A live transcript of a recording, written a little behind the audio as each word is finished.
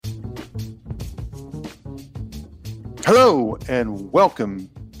Hello, and welcome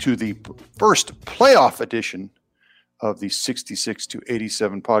to the first playoff edition of the 66 to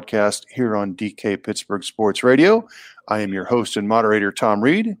 87 podcast here on DK Pittsburgh Sports Radio. I am your host and moderator, Tom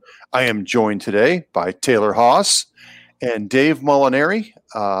Reed. I am joined today by Taylor Haas and Dave Molinari,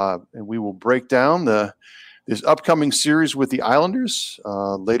 and we will break down this upcoming series with the Islanders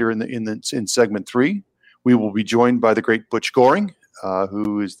later in segment 3. We will be joined by the great Butch Goring,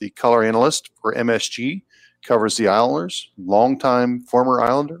 who is the color analyst for MSG, covers the Islanders, longtime former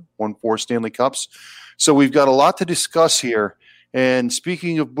Islander, won 4 Stanley Cups. So we've got a lot to discuss here. And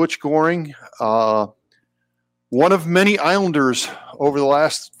speaking of Butch Goring, one of many Islanders over the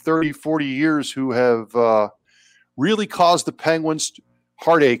last 30, 40 years who have really caused the Penguins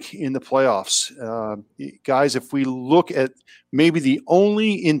heartache in the playoffs. Guys, if we look at maybe the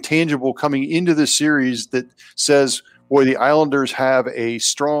only intangible coming into this series that says, boy, the Islanders have a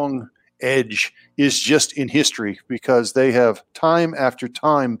strong edge, is just in history, because they have time after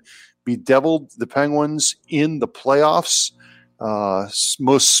time bedeviled the Penguins in the playoffs,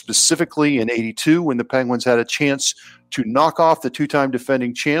 most specifically in 82 when the Penguins had a chance to knock off the two-time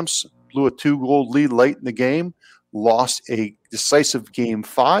defending champs, blew a 2-goal lead late in the game, lost a decisive Game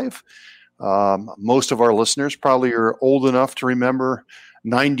 5. Most of our listeners probably are old enough to remember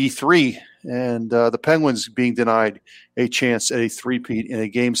 93 and the Penguins being denied a chance at a three-peat in a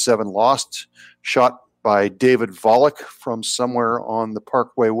Game 7 lost, shot by David Volek from somewhere on the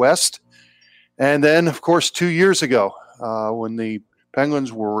Parkway West. And then, of course, 2 years ago, when the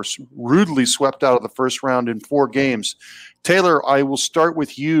Penguins were rudely swept out of the first round in 4 games. Taylor, I will start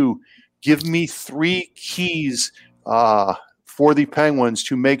with you. Give me 3 keys for the Penguins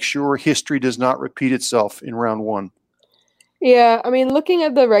to make sure history does not repeat itself in round 1. Yeah, I mean, looking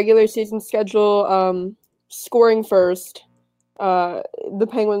at the regular season schedule, scoring first, the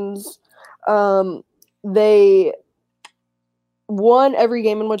Penguins, they won every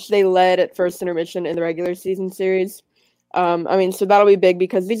game in which they led at first intermission in the regular season series. So that'll be big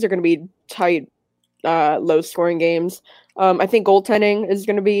because these are going to be tight, low-scoring games. I think goaltending is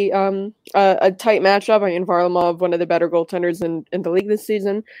going to be a tight matchup. I mean, Varlamov, one of the better goaltenders in the league this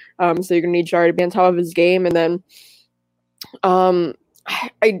season. So you're going to need Jarry to be on top of his game. And then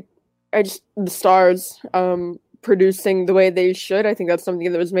I just the Stars producing the way they should. I think that's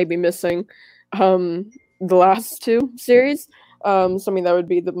something that was maybe missing the last 2 series. Something that would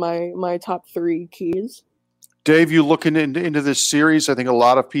be my top 3 keys. Dave, you looking into this series, I think a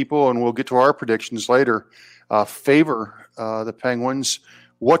lot of people, and we'll get to our predictions later, favor the Penguins.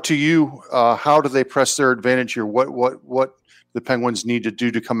 What to you? How do they press their advantage here? What the Penguins need to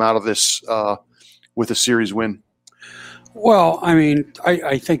do to come out of this with a series win? Well, I mean,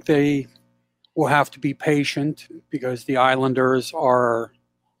 I think they will have to be patient because the Islanders are,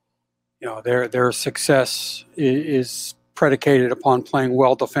 their success is predicated upon playing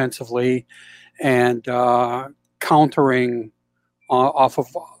well defensively and countering off of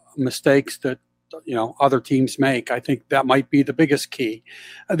mistakes that other teams make. I think that might be the biggest key.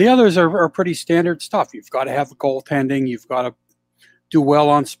 The others are pretty standard stuff. You've got to have goaltending. You've got to do well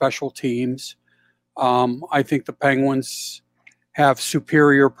on special teams. I think the Penguins have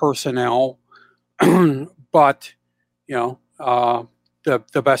superior personnel, but the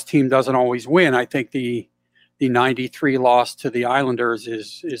best team doesn't always win. I think the 93 loss to the Islanders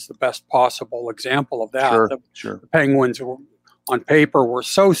is the best possible example of that. Sure. The Penguins on paper were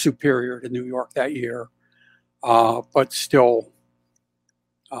so superior to New York that year, but still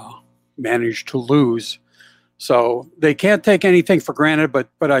managed to lose. So they can't take anything for granted,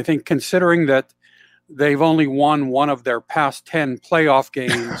 but I think considering that they've only won one of their past 10 playoff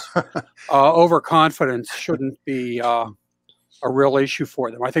games, overconfidence shouldn't be a real issue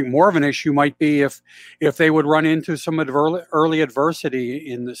for them. I think more of an issue might be if they would run into some early adversity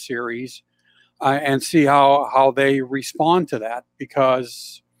in the series and see how they respond to that.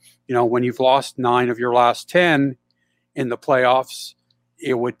 Because, when you've lost 9 of your last 10 in the playoffs,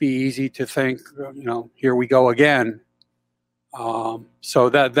 it would be easy to think, here we go again. So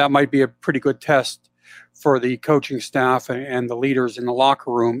that might be a pretty good test for the coaching staff and the leaders in the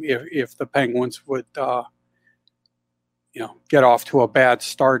locker room if the Penguins would get off to a bad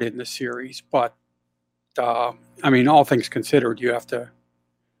start in the series. But all things considered, you have to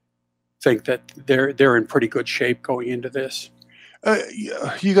think that they're in pretty good shape going into this.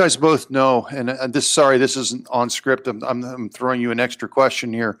 You guys both know, and this isn't on script. I'm throwing you an extra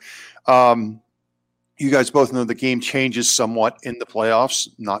question here. You guys both know the game changes somewhat in the playoffs,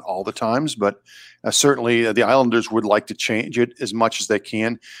 not all the times, but certainly the Islanders would like to change it as much as they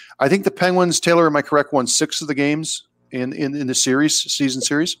can. I think the Penguins, Taylor, am I correct, won 6 of the games in the season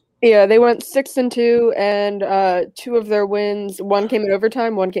series? Yeah, they went 6-2, and two of their wins, one came in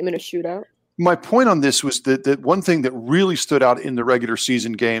overtime, one came in a shootout. My point on this was that one thing that really stood out in the regular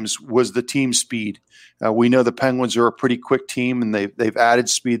season games was the team speed. We know the Penguins are a pretty quick team, and they've added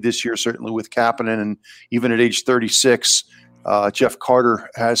speed this year, certainly with Kapanen, and even at age 36, Jeff Carter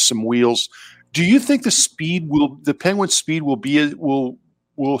has some wheels. Do you think the Penguins' speed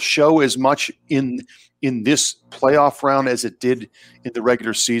will show as much in this playoff round as it did in the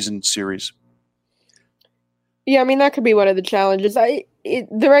regular season series? Yeah, I mean, that could be one of the challenges. The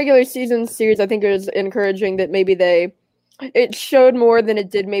regular season series, I think it was encouraging that maybe it showed more than it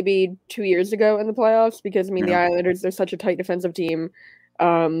did maybe 2 years ago in the playoffs, because, I mean, The Islanders, they're such a tight defensive team.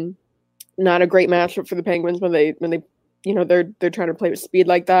 Not a great matchup for the Penguins when they they're trying to play with speed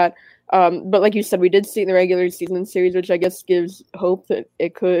like that. But like you said, we did see it in the regular season series, which I guess gives hope that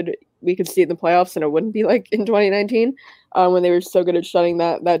we could see it in the playoffs, and it wouldn't be like in 2019 when they were so good at shutting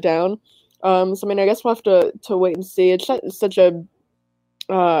that down. So I mean, I guess we'll have to wait and see. It's such a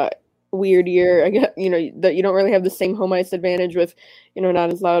weird year. I guess that you don't really have the same home ice advantage with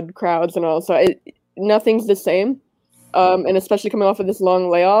not as loud crowds and all. So nothing's the same, and especially coming off of this long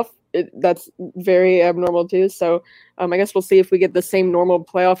layoff, that's very abnormal too. So I guess we'll see if we get the same normal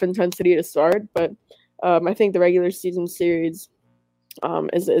playoff intensity to start. But I think the regular season series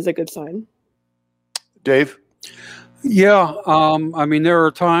is a good sign. Dave? Yeah, I mean, there are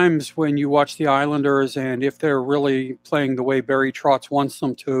times when you watch the Islanders, and if they're really playing the way Barry Trotz wants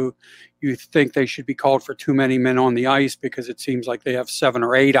them to, you think they should be called for too many men on the ice, because it seems like they have 7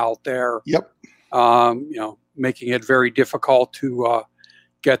 or 8 out there. Yep. Making it very difficult to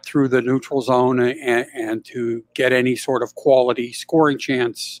get through the neutral zone and to get any sort of quality scoring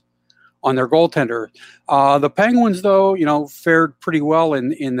chance on their goaltender. The Penguins, though, fared pretty well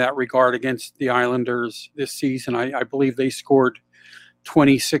in that regard against the Islanders this season. I believe they scored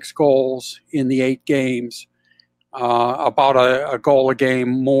 26 goals in the 8 games, about a goal a game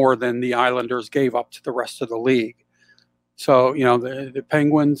more than the Islanders gave up to the rest of the league. So, the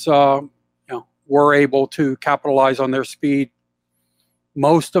Penguins, were able to capitalize on their speed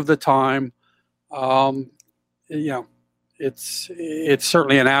most of the time. It's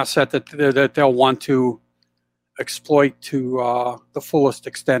certainly an asset that they'll want to exploit to the fullest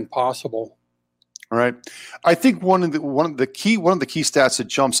extent possible. All right. I think one of the key stats that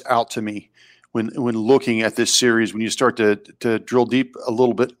jumps out to me when looking at this series, when you start to drill deep a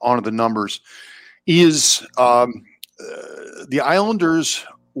little bit onto the numbers, is the Islanders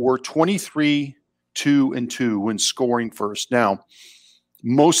were 23-2-2 when scoring first. Now,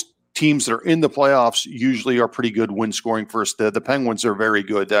 most teams that are in the playoffs usually are pretty good when scoring first. The Penguins are very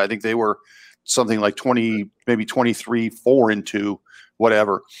good. I think they were something like 20, maybe 23-4-2,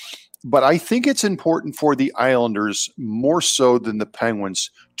 whatever. But I think it's important for the Islanders, more so than the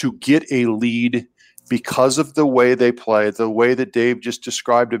Penguins, to get a lead because of the way they play, the way that Dave just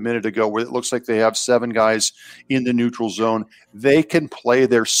described a minute ago, where it looks like they have 7 guys in the neutral zone. They can play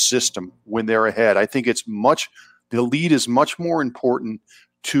their system when they're ahead. I think the lead is much more important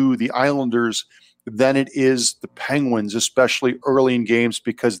to the Islanders than it is the Penguins, especially early in games,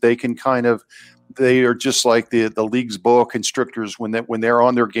 because they are just like the league's boa constrictors when they're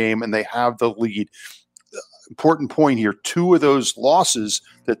on their game and they have the lead. Important point here, 2 of those losses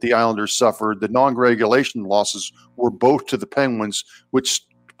that the Islanders suffered, the non-regulation losses, were both to the Penguins, which,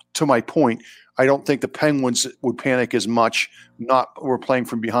 to my point, I don't think the Penguins would panic as much. We're playing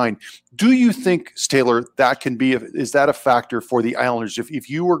from behind. Do you think, Taylor, is that a factor for the Islanders? If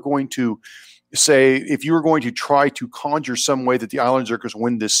you were going to try to conjure some way that the Islanders are going to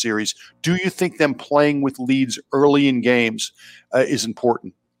win this series, do you think them playing with leads early in games is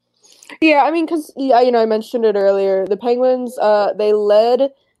important? Yeah, I mean, because I mentioned it earlier. The Penguins, they led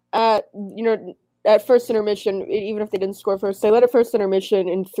at first intermission, even if they didn't score first, they led at first intermission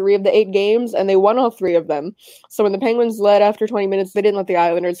in 3 of the 8 games, and they won all 3 of them. So when the Penguins led after 20 minutes, they didn't let the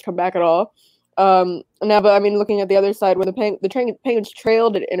Islanders come back at all. But I mean, looking at the other side, when the Penguins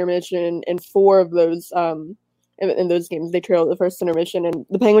trailed at intermission in 4 of those in those games, they trailed the first intermission, and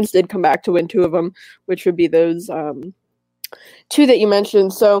the Penguins did come back to win 2 of them, which would be those 2 that you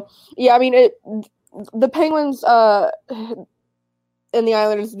mentioned. So yeah, I mean, the Penguins and the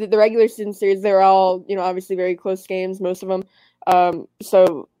Islanders, the regular season series, they're all, obviously very close games, most of them.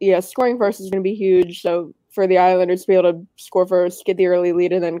 So yeah, scoring first is going to be huge. So for the Islanders to be able to score first, get the early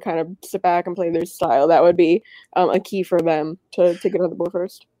lead, and then kind of sit back and play their style, that would be a key for them to get on the board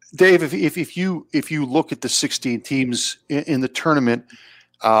first. Dave, if you look at the 16 teams in the tournament,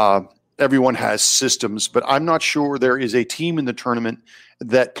 everyone has systems, but I'm not sure there is a team in the tournament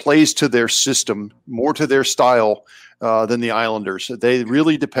that plays to their system, more to their style than the Islanders. They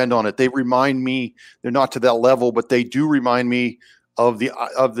really depend on it. They remind me, they're not to that level, but they do remind me of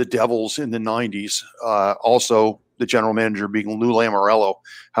the Devils in the 90s. Also, the general manager being Lou Lamoriello,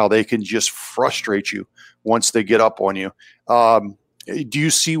 how they can just frustrate you once they get up on you. Do you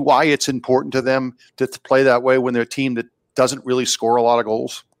see why it's important to them to play that way when they're a team that doesn't really score a lot of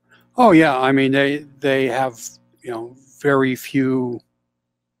goals? Oh yeah, I mean they have very few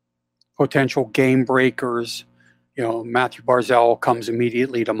potential game breakers. Matthew Barzal comes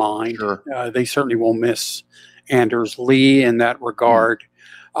immediately to mind. Sure. They certainly will miss Anders Lee in that regard.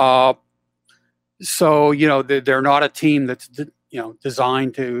 So they're not a team that's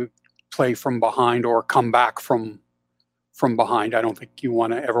designed to play from behind or come back from behind. I don't think you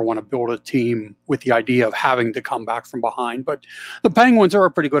ever want to build a team with the idea of having to come back from behind. But the Penguins are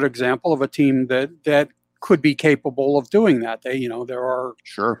a pretty good example of a team that could be capable of doing that. There are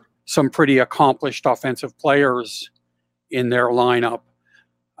some pretty accomplished offensive players in their lineup.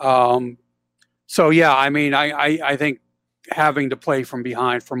 So yeah, I mean, I think having to play from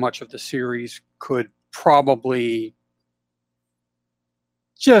behind for much of the series could probably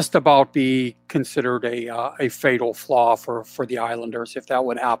just about be considered a fatal flaw for the Islanders if that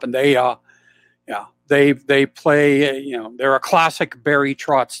would happen. They play, they're a classic Barry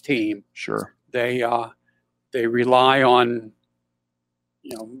Trotz team. Sure. They rely on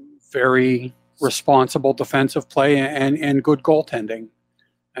very responsible defensive play and good goaltending.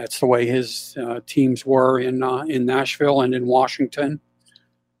 That's the way his teams were in Nashville and in Washington,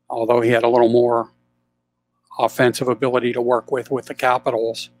 although he had a little more offensive ability to work with the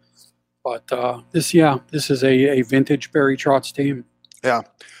Capitals. But this is a vintage Barry Trotz team. Yeah.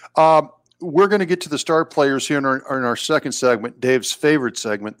 We're going to get to the star players here in our second segment, Dave's favorite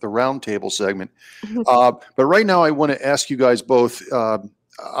segment, the roundtable segment. But right now I want to ask you guys both,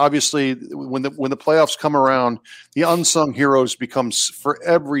 obviously when the playoffs come around, the unsung heroes becomes for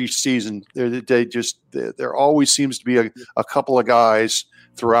every season. There always seems to be a couple of guys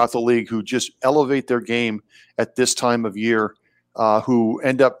throughout the league who just elevate their game at this time of year, who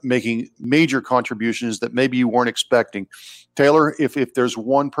end up making major contributions that maybe you weren't expecting. Taylor, if there's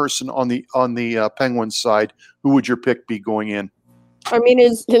one person on the Penguins side, who would your pick be going in? I mean,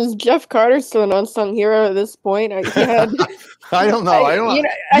 is Jeff Carter still an unsung hero at this point? I don't know.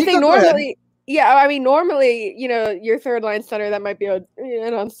 I think normally, normally, your third line center, that might be an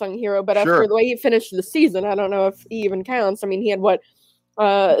unsung hero. But after the way he finished the season, I don't know if he even counts. I mean, he had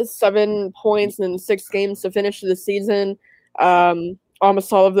 7 points in 6 games to finish the season.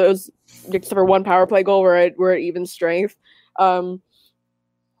 Almost all of those, except for one power play goal, were at even strength.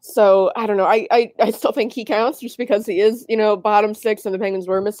 So I don't know. I still think he counts just because he is, bottom 6, and the Penguins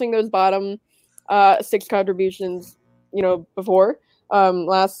were missing those bottom 6 contributions, before in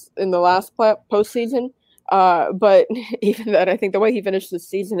the last postseason. But even that, I think the way he finished the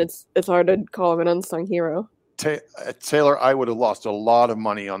season, it's hard to call him an unsung hero. Taylor, I would have lost a lot of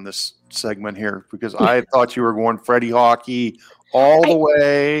money on this segment here because I thought you were going Freddie Hockey all the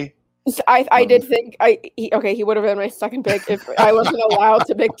way. I did think he would have been my second pick if I wasn't allowed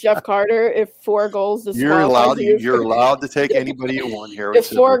to pick Jeff Carter. If 4 goals disqualifies you're allowed to take anybody you want here. If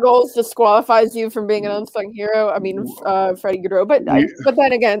 4 goals disqualifies you from being an unsung hero, I mean Freddie Gaudreau. But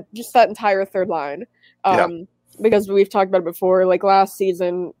then again, just that entire third line, because we've talked about it before. Like last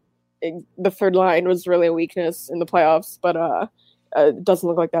season, the third line was really a weakness in the playoffs, but it doesn't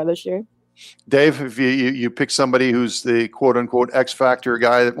look like that this year. Dave, if you pick somebody who's the quote unquote X factor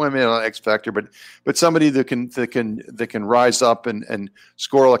guy, not X factor, but somebody that can rise up and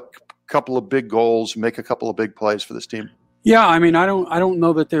score a couple of big goals, make a couple of big plays for this team. Yeah, I mean, I don't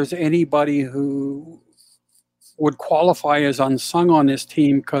know that there's anybody who would qualify as unsung on this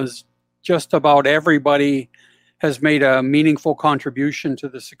team because just about everybody has made a meaningful contribution to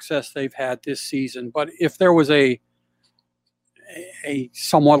the success they've had this season. But if there was a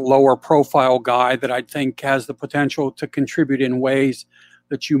somewhat lower profile guy that I think has the potential to contribute in ways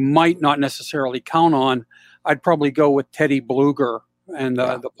that you might not necessarily count on, I'd probably go with Teddy Bluger and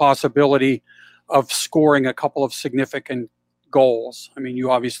the possibility of scoring a couple of significant goals. I mean, you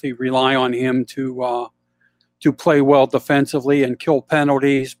obviously rely on him to play well defensively and kill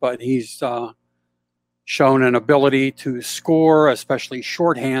penalties, but he's shown an ability to score, especially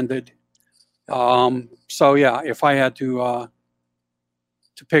shorthanded. So yeah, if I had to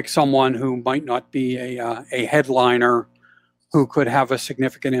pick someone who might not be a headliner who could have a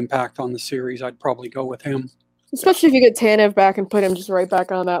significant impact on the series, I'd probably go with him. Especially if you get Tanev back and put him just right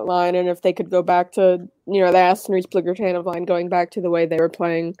back on that line, and if they could go back to, the Aston Reese Bluger Tanev line, going back to the way they were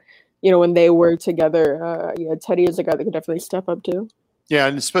playing when they were together. Teddy is a guy that could definitely step up too. Yeah,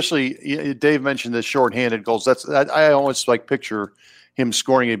 and especially Dave mentioned the shorthanded goals. I always picture him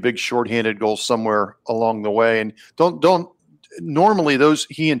scoring a big shorthanded goal somewhere along the way. And don't normally those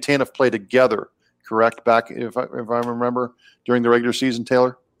he and Tanev play together, correct? Back if I remember during the regular season,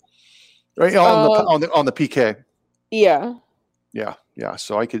 Taylor, right on the PK. Yeah. Yeah.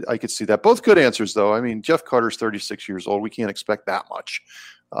 So I could see that. Both good answers, though. I mean, Jeff Carter's 36 years old. We can't expect that much.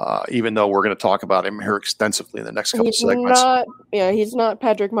 Even though we're going to talk about him here extensively in the next couple segments. He's not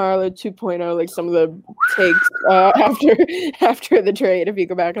Patrick Marleau 2.0 like some of the takes after the trade. If you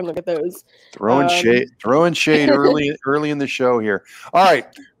go back and look at those, throwing shade early in the show here. All right,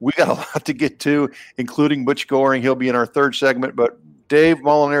 we got a lot to get to, including Butch Goring. He'll be in our third segment, but Dave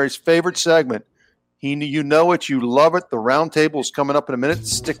Molinari's favorite segment. You know it, you love it. The roundtable is coming up in a minute.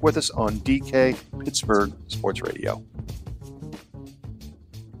 Stick with us on DK Pittsburgh Sports Radio.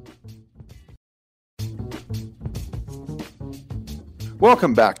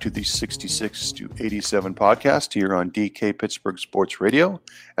 Welcome back to the 66 to 87 podcast here on DK Pittsburgh Sports Radio.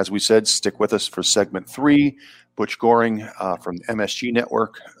 As we said, stick with us for segment 3. Butch Goring from MSG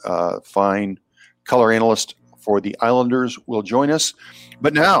Network, fine color analyst for the Islanders, will join us.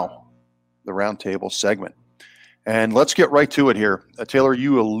 But now, the roundtable segment. And let's get right to it here. Taylor,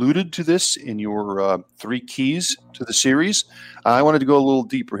 you alluded to this in your 3 keys to the series. I wanted to go a little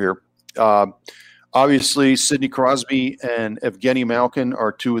deeper here. Obviously, Sidney Crosby and Evgeny Malkin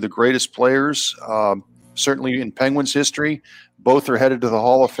are 2 of the greatest players, certainly in Penguins history. Both are headed to the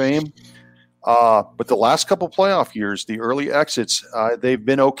Hall of Fame. But the last couple playoff years, the early exits, they've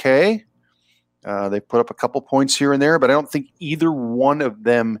been okay. They've put up a couple points here and there, but I don't think either one of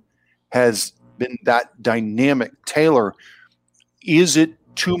them has been that dynamic. Taylor, is it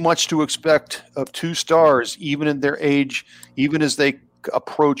too much to expect of 2 stars, even in their age, even as they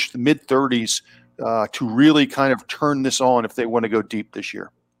approach the mid-30s, to really kind of turn this on if they want to go deep this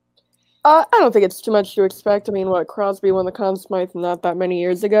year? I don't think it's too much to expect. I mean, Crosby won the Conn Smythe not that many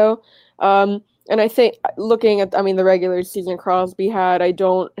years ago. And I think looking at, the regular season Crosby had, I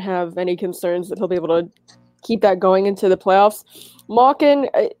don't have any concerns that he'll be able to keep that going into the playoffs. Malkin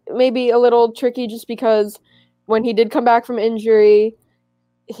may be a little tricky just because when he did come back from injury,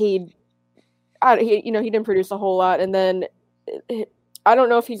 he didn't produce a whole lot. And then I don't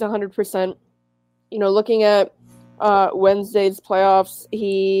know if he's 100%. Looking at Wednesday's playoffs,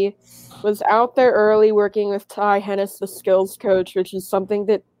 he was out there early working with Ty Hennis, the skills coach, which is something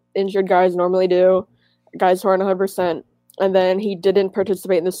that injured guys normally do, guys who aren't 100%. And then he didn't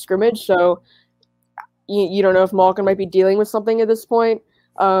participate in the scrimmage, so you don't know if Malkin might be dealing with something at this point.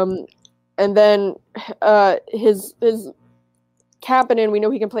 And then his Kapanen, we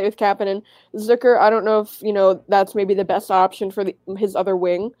know he can play with Kapanen. Zucker, I don't know if, that's maybe the best option for his other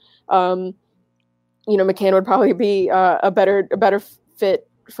wing. McCann would probably be a better fit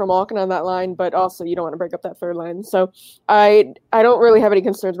for Malkin on that line, but also you don't want to break up that third line. So I don't really have any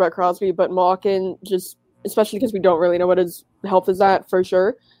concerns about Crosby, but Malkin, just especially because we don't really know what his health is at for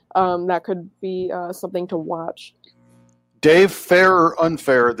sure, that could be something to watch. Dave, fair or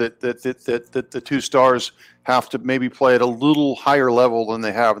unfair that the 2 stars have to maybe play at a little higher level than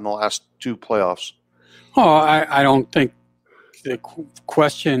they have in the last 2 playoffs? Oh, I don't think the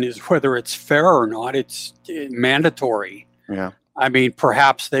question is whether it's fair or not. It's mandatory. Yeah. I mean,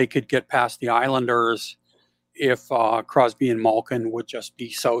 perhaps they could get past the Islanders if Crosby and Malkin would just be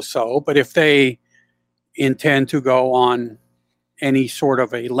so-so. But if they intend to go on any sort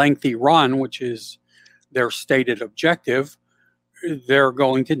of a lengthy run, which is their stated objective, they're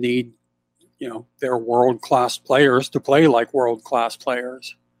going to need, their world-class players to play like world-class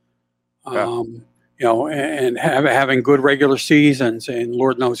players. Yeah. And having good regular seasons, and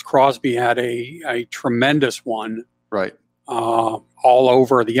Lord knows Crosby had a tremendous one, right, all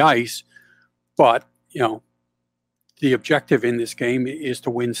over the ice. But the objective in this game is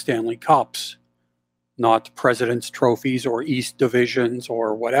to win Stanley Cups, not President's trophies or East Divisions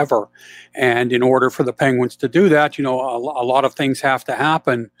or whatever. And in order for the Penguins to do that, a lot of things have to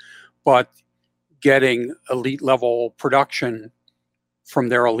happen. But getting elite level production from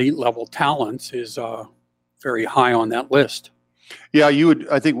their elite level talents is very high on that list. Yeah, you would.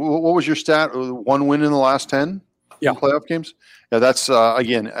 I think. What was your stat? 1 win in the last 10 playoff games. Yeah, that's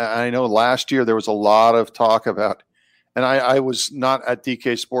again. I know last year there was a lot of talk about, and I was not at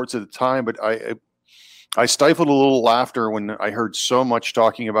DK Sports at the time, but I stifled a little laughter when I heard so much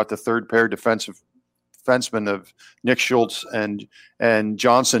talking about the third pair defensemen of Nick Schultz and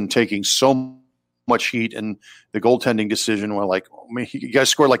Johnson taking so much heat, and the goaltending decision. Well, you guys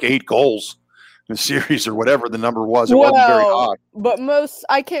scored 8 goals. the series or whatever the number was. It wasn't very high. But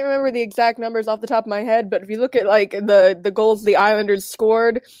I can't remember the exact numbers off the top of my head, but if you look at like the goals the Islanders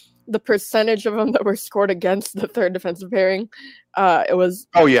scored, the percentage of them that were scored against the third defensive pairing, it was.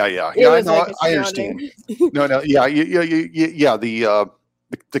 Oh yeah. I understand. No, yeah.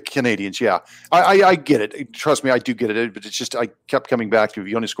 The Canadians, yeah. I get it. Trust me, I do get it. But it's just I kept coming back to,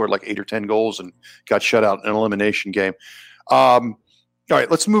 you only scored like 8 or 10 goals and got shut out in an elimination game. All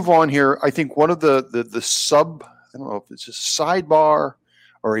right, let's move on here. I think one of the sub, I don't know if it's a sidebar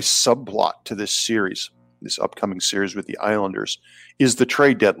or a subplot to this series, this upcoming series with the Islanders, is the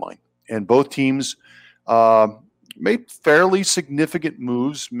trade deadline. And both teams made fairly significant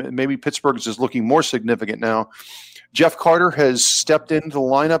moves. Maybe Pittsburgh's is looking more significant now. Jeff Carter has stepped into the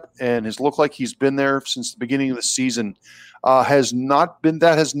lineup and has looked like he's been there since the beginning of the season. Has not been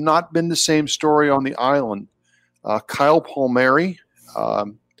the same story on the island. Kyle Palmieri,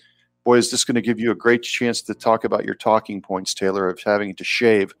 boy, is this going to give you a great chance to talk about your talking points, Taylor, of having to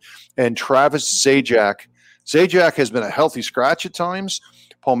shave. And Travis Zajac. Zajac has been a healthy scratch at times.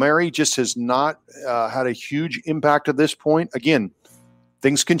 Palmieri just has not had a huge impact at this point. Again,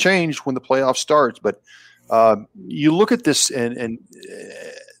 things can change when the playoff starts, but you look at this and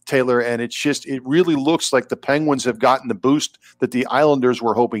Taylor, and it really looks like the Penguins have gotten the boost that the Islanders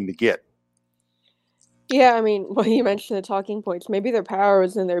were hoping to get. Yeah, I mean, well, you mentioned the talking points. Maybe their power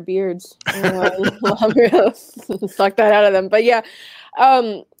was in their beards. Suck that out of them. But yeah,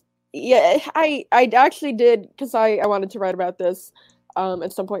 I actually did, because I wanted to write about this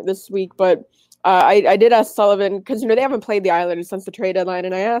at some point this week, but I did ask Sullivan, because, they haven't played the Islanders since the trade deadline,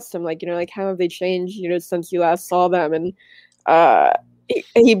 and I asked him, how have they changed, since you last saw them? And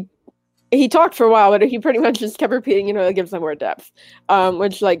he talked for a while, but he pretty much just kept repeating, it gives them more depth,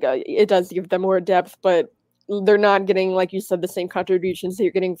 which, it does give them more depth, but they're not getting, like you said, the same contributions that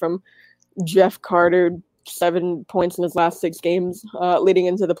you're getting from Jeff Carter, 7 points in his last 6 games, leading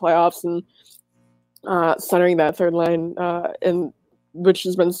into the playoffs, and centering that third line, and which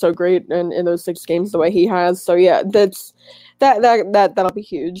has been so great in those 6 games the way he has. So yeah, that'll be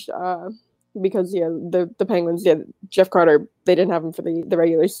huge. Because the Penguins, Jeff Carter, they didn't have him for the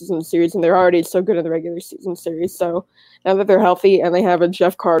regular season series, and they're already so good in the regular season series. So now that they're healthy and they have a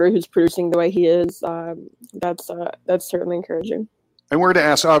Jeff Carter who's producing the way he is, that's certainly encouraging. And we're going to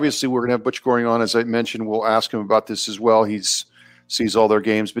ask, obviously, we're going to have Butch Goring on, as I mentioned. We'll ask him about this as well. He sees all their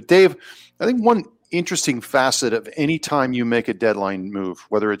games. But Dave, I think one interesting facet of any time you make a deadline move,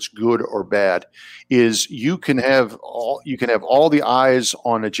 whether it's good or bad, is you can have all the eyes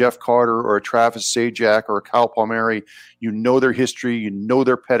on a Jeff Carter or a Travis Zajac or a Kyle Palmieri. You know their history, you know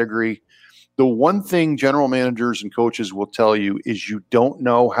their pedigree. The one thing general managers and coaches will tell you is you don't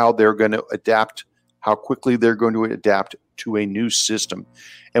know how they're going to adapt, how quickly they're going to adapt to a new system.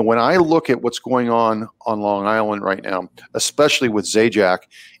 And when I look at what's going on Long Island right now, especially with Zajac,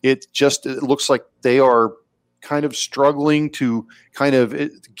 it looks like they are kind of struggling to kind of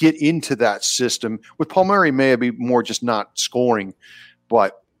get into that system. With Palmieri, may be more just not scoring,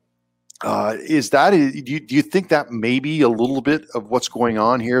 but do you think that may be a little bit of what's going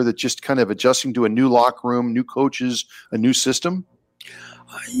on here, that just kind of adjusting to a new locker room, new coaches, a new system?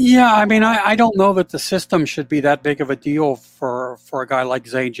 Yeah, I mean, I don't know that the system should be that big of a deal for a guy like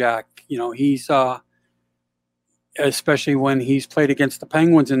Zajac. He's especially when he's played against the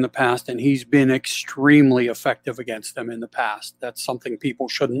Penguins in the past, and he's been extremely effective against them in the past. That's something people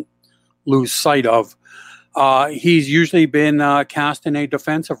shouldn't lose sight of. He's usually been cast in a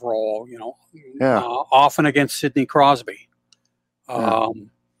defensive role, often against Sidney Crosby.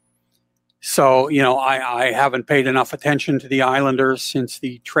 So, I haven't paid enough attention to the Islanders since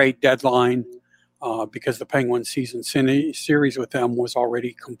the trade deadline because the Penguins season series with them was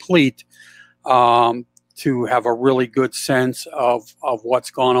already complete, to have a really good sense of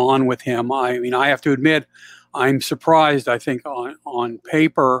what's gone on with him. I mean, I have to admit, I'm surprised. I think on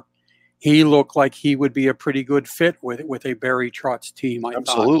paper, he looked like he would be a pretty good fit with a Barry Trotz team.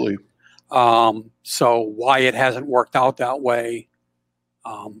 Absolutely. So why it hasn't worked out that way,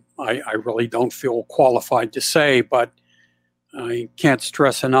 I really don't feel qualified to say, but I can't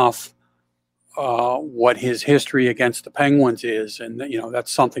stress enough what his history against the Penguins is. And,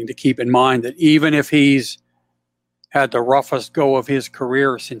 that's something to keep in mind, that even if he's had the roughest go of his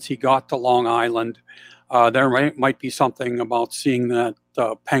career since he got to Long Island, there might be something about seeing that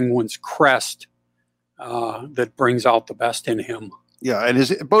Penguins crest that brings out the best in him. Yeah,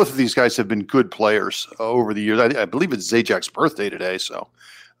 and both of these guys have been good players over the years. I believe it's Zajac's birthday today, so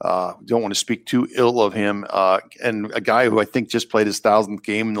Don't want to speak too ill of him. And a guy who I think just played his 1,000th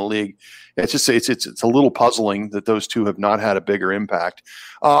game in the league. It's a little puzzling that those two have not had a bigger impact.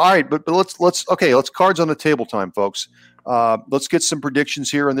 All right, but let's cards on the table time, folks. Let's get some predictions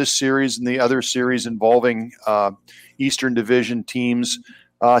here in this series and the other series involving Eastern Division teams.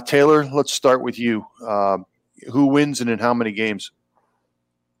 Taylor, let's start with you. Who wins and in how many games?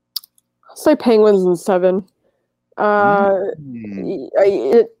 I'll say Penguins in 7. It's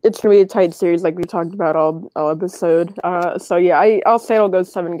going to be a tight series like we talked about all episode. So yeah, I'll say it'll go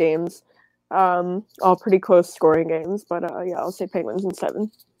 7 games. All pretty close scoring games, but yeah, I'll say Penguins in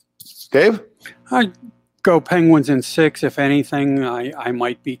 7. Dave? I'd go Penguins in 6. If anything, I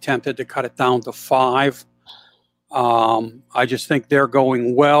might be tempted to cut it down to 5. I just think they're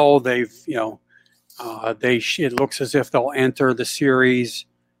going well. They've, it looks as if they'll enter the series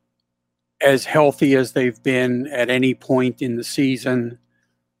as healthy as they've been at any point in the season.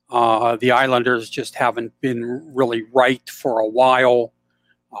 The Islanders just haven't been really right for a while.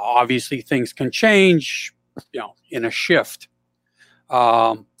 Obviously, things can change, in a shift.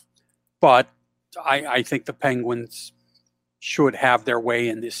 But I think the Penguins should have their way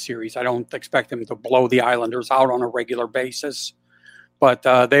in this series. I don't expect them to blow the Islanders out on a regular basis, but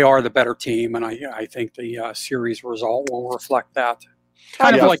they are the better team, and I think the series result will reflect that.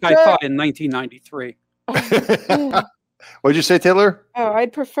 Kind of like I thought in 1993. What'd you say, Taylor? Oh,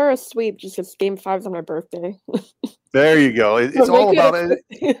 I'd prefer a sweep just because Game 5's on my birthday. There you go. It's all about it.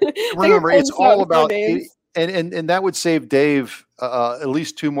 Remember, it's all about it, and that would save Dave at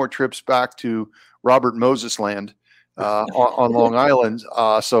least 2 more trips back to Robert Moses Land on Long Island.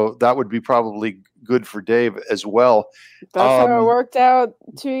 So that would be probably good for Dave as well. That's how it worked out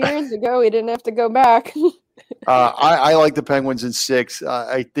 2 years ago. He didn't have to go back. I like the Penguins in 6.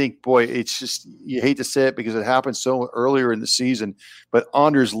 I think, boy, it's just, you hate to say it because it happened so earlier in the season, but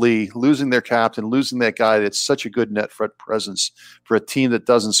Anders Lee, losing their captain, losing that guy that's such a good net front presence for a team that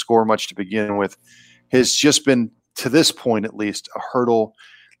doesn't score much to begin with, has just been, to this point at least, a hurdle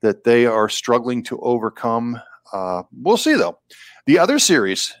that they are struggling to overcome. We'll see, though. The other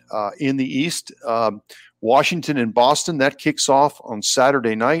series in the East, Washington and Boston, that kicks off on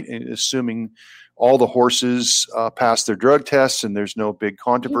Saturday night, assuming all the horses pass their drug tests and there's no big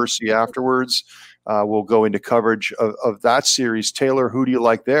controversy afterwards. We'll go into coverage of that series. Taylor, who do you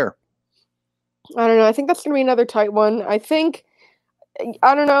like there? I don't know. I think that's going to be another tight one. I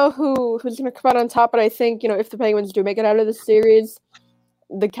don't know who's going to come out on top, but I think, if the Penguins do make it out of the series,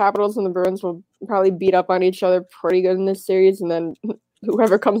 the Capitals and the Bruins will probably beat up on each other pretty good in this series, and then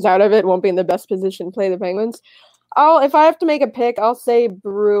whoever comes out of it won't be in the best position to play the Penguins. If I have to make a pick, I'll say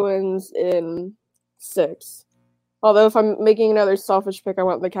Bruins in 6. Although if I'm making another selfish pick, I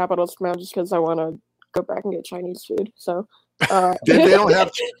want the Capitals to come out just because I want to go back and get Chinese food. So they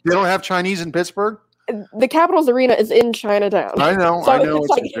don't have Chinese in Pittsburgh? The Capitals arena is in Chinatown. I know. It's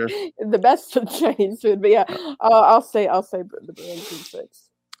like the best Chinese food. But yeah, I'll say the Bruins in 6.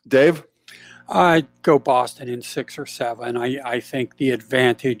 Dave? I'd go Boston in 6 or 7. I think the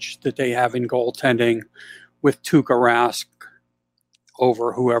advantage that they have in goaltending with Tuukka Rask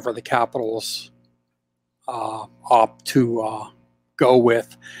over whoever the Capitals opt to go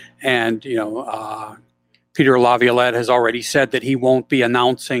with. And, Peter Laviolette has already said that he won't be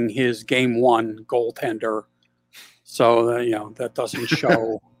announcing his Game 1 goaltender. So, that doesn't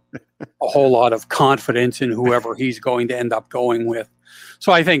show a whole lot of confidence in whoever he's going to end up going with.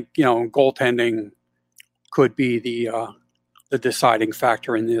 So I think, goaltending could be the deciding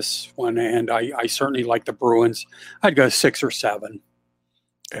factor in this one. And I certainly like the Bruins. I'd go 6 or 7.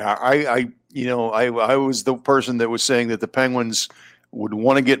 Yeah, I was the person that was saying that the Penguins would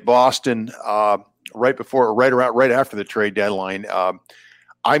want to get Boston right after the trade deadline.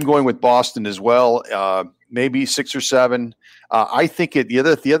 I'm going with Boston as well. Maybe 6 or 7. I think the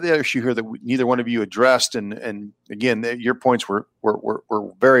other issue here that neither one of you addressed, and again, your points were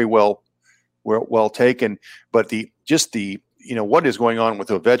very well taken. But what is going on with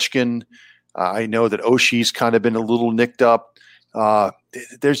Ovechkin? I know that Oshie's kind of been a little nicked up.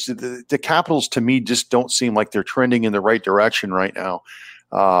 There's the Capitals, to me, just don't seem like they're trending in the right direction right now.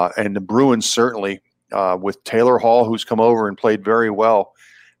 And the Bruins certainly, with Taylor Hall, who's come over and played very well.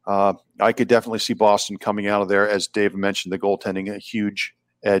 I could definitely see Boston coming out of there, as Dave mentioned, the goaltending a huge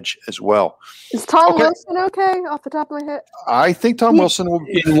edge as well. Is Tom Wilson okay off the top of my head? I think Tom Wilson will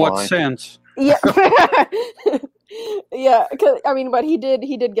be in fine. What sense? Yeah. Yeah, I mean, but he did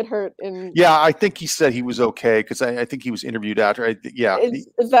get hurt in. Yeah, I think he said he was okay because I think he was interviewed after.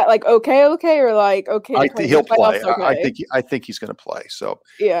 Is that like okay, or like okay? I To play think he'll in the playoffs, play. okay. I think he's going to play. So,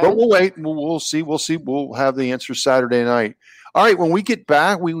 Yeah. but we'll wait. We'll see. We'll see. We'll have the answer Saturday night. All right. When we get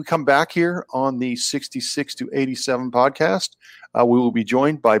back, we come back here on the 66 to 87 podcast. We will be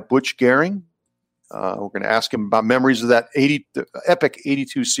joined by Butch Gehring. We're going to ask him about memories of that epic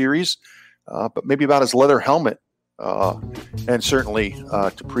 82 series, but maybe about his leather helmet. And certainly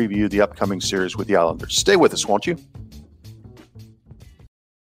to preview the upcoming series with the Islanders. Stay with us, won't you?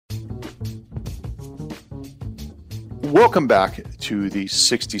 Welcome back to the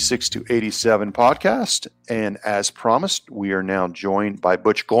 66 to 87 podcast. And as promised, we are now joined by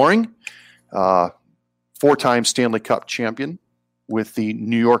Butch Gehring, four-time Stanley Cup champion with the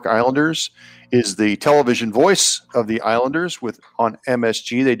New York Islanders, is the television voice of the Islanders on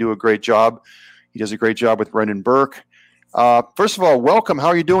MSG. They do a great job. He does a great job with Brendan Burke. First of all, welcome. How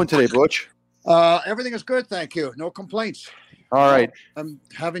are you doing today, Butch? Everything is good, thank you. No complaints. All right. I'm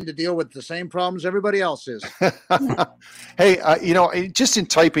having to deal with the same problems everybody else is. Hey, just in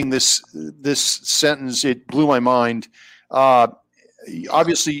typing this sentence, it blew my mind.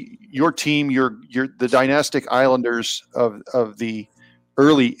 Obviously, your team, you're the dynastic Islanders of the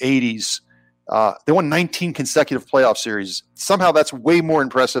early 80s. They won 19 consecutive playoff series. Somehow that's way more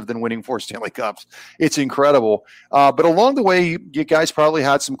impressive than winning 4 Stanley Cups. It's incredible. But along the way, you guys probably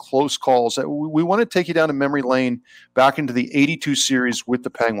had some close calls. We want to take you down to memory lane back into the 82 series with the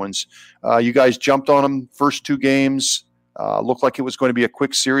Penguins. You guys jumped on them first 2 games. Looked like it was going to be a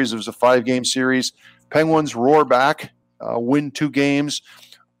quick series. It was a 5-game series. Penguins roar back, win 2 games.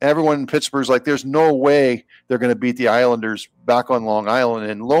 Everyone in Pittsburgh's like, there's no way they're going to beat the Islanders back on Long Island.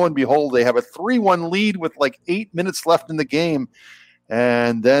 And lo and behold, they have a 3-1 lead with like 8 minutes left in the game.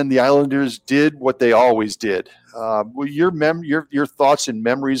 And then the Islanders did what they always did. Your thoughts and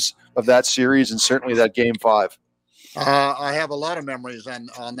memories of that series and certainly that Game 5? I have a lot of memories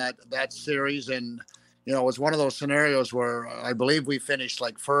on that series. And, it was one of those scenarios where I believe we finished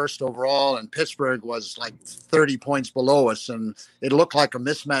like first overall and Pittsburgh was like 30 points below us. And it looked like a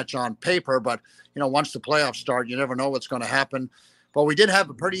mismatch on paper, but once the playoffs start, you never know what's going to happen. But we did have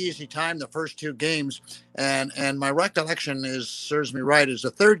a pretty easy time the first 2 games. And my recollection serves me right, is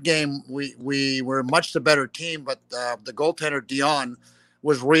the third game, we were much the better team, but the goaltender Dion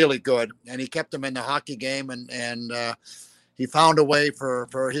was really good and he kept them in the hockey game and he found a way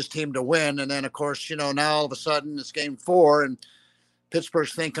for his team to win. And then, of course, now all of a sudden it's Game 4 and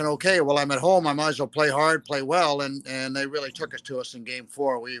Pittsburgh's thinking, okay, well, I'm at home. I might as well play hard, play well. And they really took it to us in Game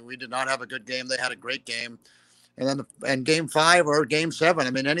 4. We did not have a good game. They had a great game. And then Game 5 or Game 7, I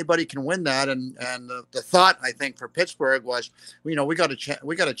mean, anybody can win that. And the thought, I think, for Pittsburgh was, we got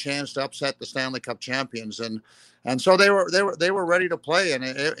a chance to upset the Stanley Cup champions. And so they were ready to play, and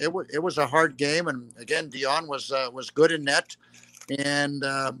it was a hard game. And again, Dion was good in net, and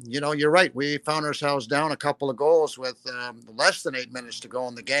you're right. We found ourselves down a couple of goals with less than 8 minutes to go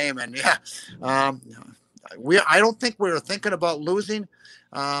in the game, and I don't think we were thinking about losing,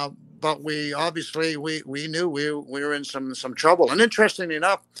 but we obviously we knew we were in some trouble. And interestingly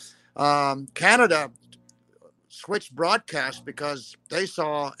enough, Canada switched broadcast because they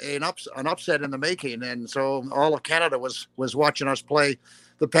saw an upset in the making, and so all of Canada was watching us play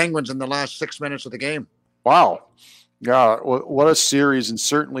the Penguins in the last 6 minutes of the game. Wow, yeah, what a series, and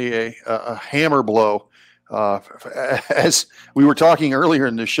certainly a hammer blow. As we were talking earlier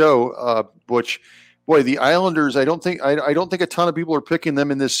in the show, Butch, boy, the Islanders. I don't think a ton of people are picking them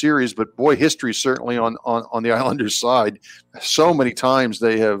in this series, but boy, history certainly on the Islanders' side. So many times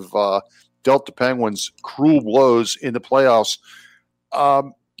they have dealt the Penguins cruel blows in the playoffs.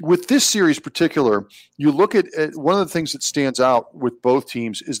 With this series in particular, you look at one of the things that stands out with both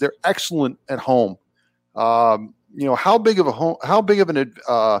teams is they're excellent at home. How big of an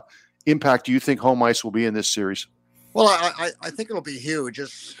impact do you think home ice will be in this series? Well, I think it'll be huge. And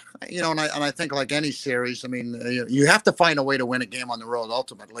I think like any series, I mean, you have to find a way to win a game on the road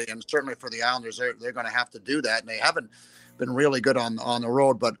ultimately, and certainly for the Islanders, they're going to have to do that, and they haven't been really good on the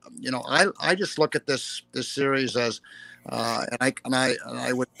road. But I just look at this series as, and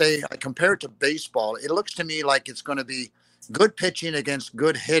I would say, I compare it to baseball. It looks to me like it's going to be good pitching against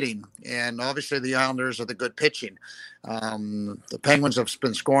good hitting, and obviously the Islanders are the good pitching. The Penguins have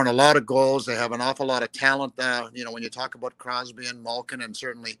been scoring a lot of goals. They have an awful lot of talent. When you talk about Crosby and Malkin, and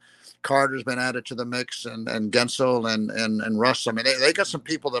certainly Carter's been added to the mix, and Gensel and Russ. I mean, they got some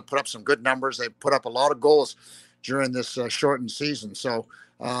people that put up some good numbers. They put up a lot of goals during this shortened season. So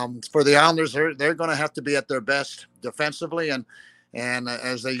for the Islanders, they're going to have to be at their best defensively, and And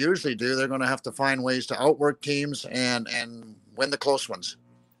as they usually do, they're going to have to find ways to outwork teams and win the close ones.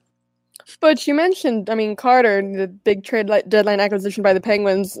 But you mentioned, Carter, the big deadline acquisition by the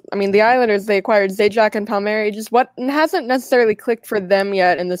Penguins. The Islanders, they acquired Zajac and Palmieri. Just what hasn't necessarily clicked for them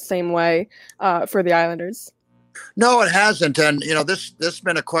yet in the same way for the Islanders. No, it hasn't. And, this has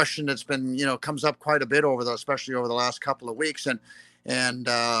been a question that's been, comes up quite a bit especially over the last couple of weeks. And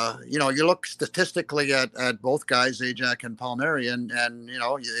you look statistically at both guys, Zajac and Palmieri, and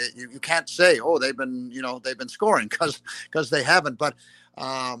you can't say, oh, they've been scoring because they haven't. But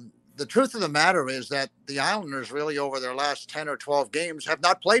the truth of the matter is that the Islanders really over their last 10 or 12 games have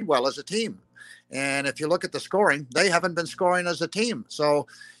not played well as a team. And if you look at the scoring, they haven't been scoring as a team. So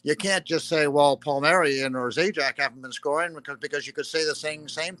you can't just say, well, Palmieri or Zajac haven't been scoring because you could say the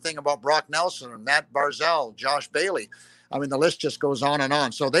same thing about Brock Nelson and Matt Barzal, Josh Bailey. The list just goes on and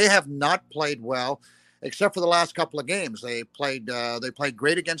on. So they have not played well, except for the last couple of games. They played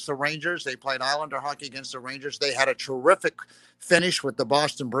great against the Rangers. They played Islander hockey against the Rangers. They had a terrific finish with the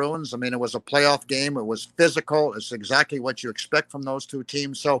Boston Bruins. It was a playoff game. It was physical. It's exactly what you expect from those two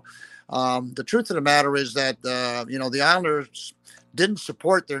teams. So the truth of the matter is that, the Islanders didn't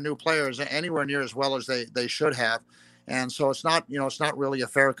support their new players anywhere near as well as they should have. And so it's not really a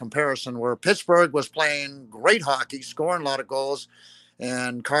fair comparison where Pittsburgh was playing great hockey, scoring a lot of goals,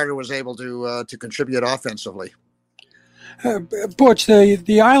 and Carter was able to contribute offensively. Butch,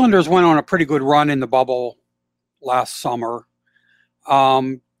 the Islanders went on a pretty good run in the bubble last summer.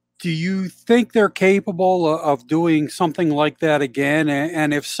 Do you think they're capable of doing something like that again?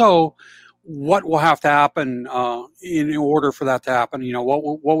 And if so, what will have to happen in order for that to happen?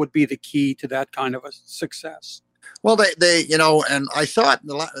 What would be the key to that kind of a success? Well, they and I saw it in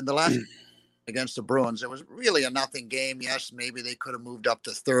the last against the Bruins. It was really a nothing game. Yes, maybe they could have moved up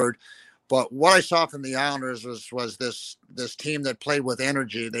to third. But what I saw from the Islanders was this team that played with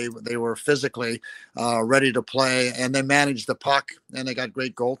energy. They were physically ready to play, and they managed the puck, and they got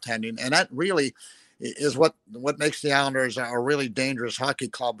great goaltending. And that really is what makes the Islanders a really dangerous hockey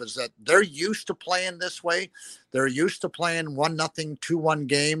club, is that they're used to playing this way. They're used to playing 1-0, 2-1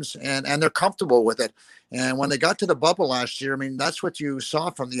 games, and they're comfortable with it. And when they got to the bubble last year, that's what you saw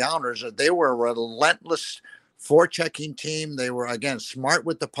from the Islanders. They were a relentless forechecking team. They were, again, smart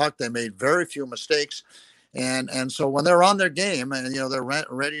with the puck. They made very few mistakes. And so when they're on their game and, they're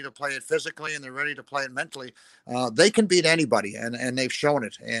ready to play it physically and they're ready to play it mentally, they can beat anybody, and they've shown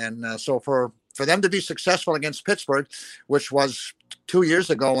it. And so for them to be successful against Pittsburgh, which was 2 years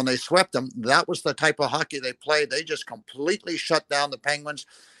ago when they swept them, that was the type of hockey they played. They just completely shut down the Penguins.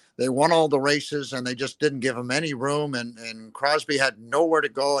 They won all the races, and they just didn't give them any room. And Crosby had nowhere to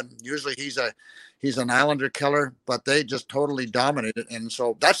go. And usually he's an Islander killer, but they just totally dominated. And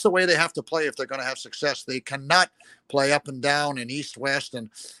so that's the way they have to play if they're going to have success. They cannot play up and down and east-west and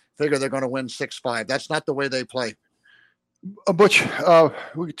figure they're going to win 6-5. That's not the way they play. Butch,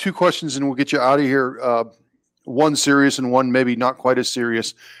 we get two questions and we'll get you out of here. One serious and one maybe not quite as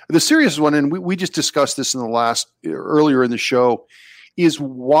serious. The serious one, and we just discussed this earlier in the show, is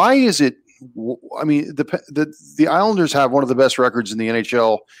why is it? The Islanders have one of the best records in the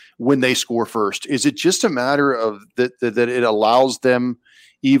NHL when they score first. Is it just a matter of that it allows them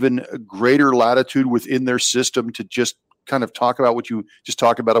even greater latitude within their system to just kind of talk about what you just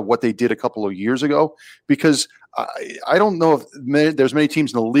talked about of what they did a couple of years ago? Because I don't know if there's many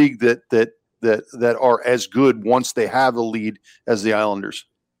teams in the league that are as good once they have the lead as the Islanders.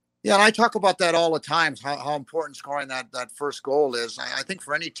 Yeah, and I talk about that all the time, how important scoring that first goal is. I think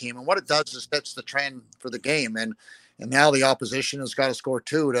for any team, and what it does is sets the trend for the game, and now the opposition has got to score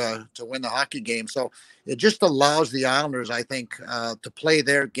two to win the hockey game. So it just allows the Islanders, I think, to play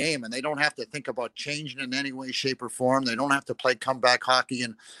their game, and they don't have to think about changing in any way, shape, or form. They don't have to play comeback hockey.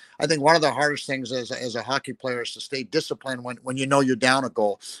 And I think one of the hardest things as a hockey player is to stay disciplined when you're down a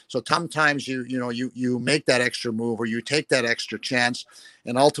goal. So sometimes you make that extra move or you take that extra chance,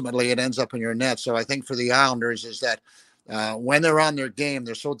 and ultimately it ends up in your net. So I think for the Islanders is that when they're on their game,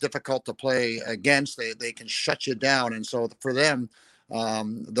 they're so difficult to play against. They can shut you down, and so for them,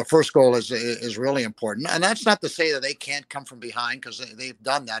 the first goal is really important. And that's not to say that they can't come from behind, because they've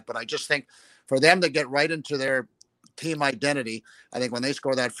done that. But I just think for them to get right into their team identity, I think when they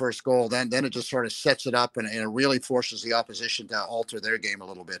score that first goal, then it just sort of sets it up, and it really forces the opposition to alter their game a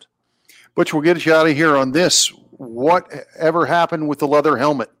little bit. Butch, we'll get you out of here on this. What ever happened with the leather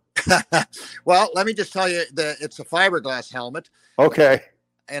helmet? Well, let me just tell you that it's a fiberglass helmet. Okay.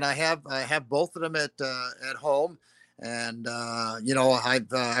 And I have both of them at home. And, I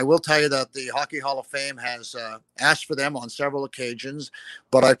will tell you that the Hockey Hall of Fame has asked for them on several occasions,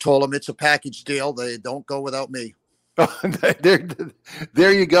 but I've told them it's a package deal. They don't go without me.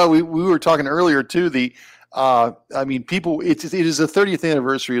 there you go. We were talking earlier too. People. It is the 30th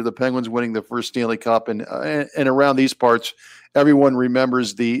anniversary of the Penguins winning the first Stanley Cup, and around these parts, everyone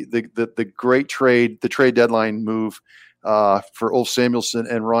remembers the great trade, the trade deadline move for Ulf Samuelsson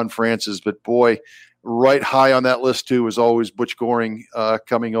and Ron Francis. But boy, right high on that list too was always Butch Goring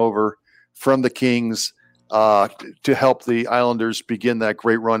coming over from the Kings to help the Islanders begin that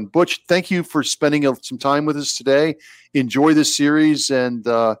great run. Butch, thank you for spending some time with us today. Enjoy this series and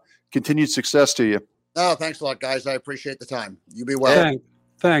continued success to you. Oh, thanks a lot, guys. I appreciate the time. You be well.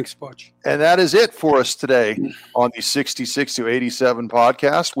 Thanks, Butch. And that is it for us today on the 66 to 87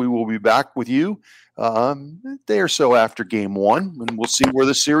 podcast. We will be back with you a day or so after game one, and we'll see where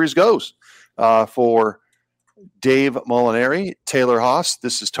the series goes. For Dave Molinari, Taylor Haas,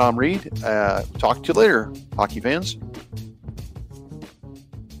 this is Tom Reed. Talk to you later, hockey fans.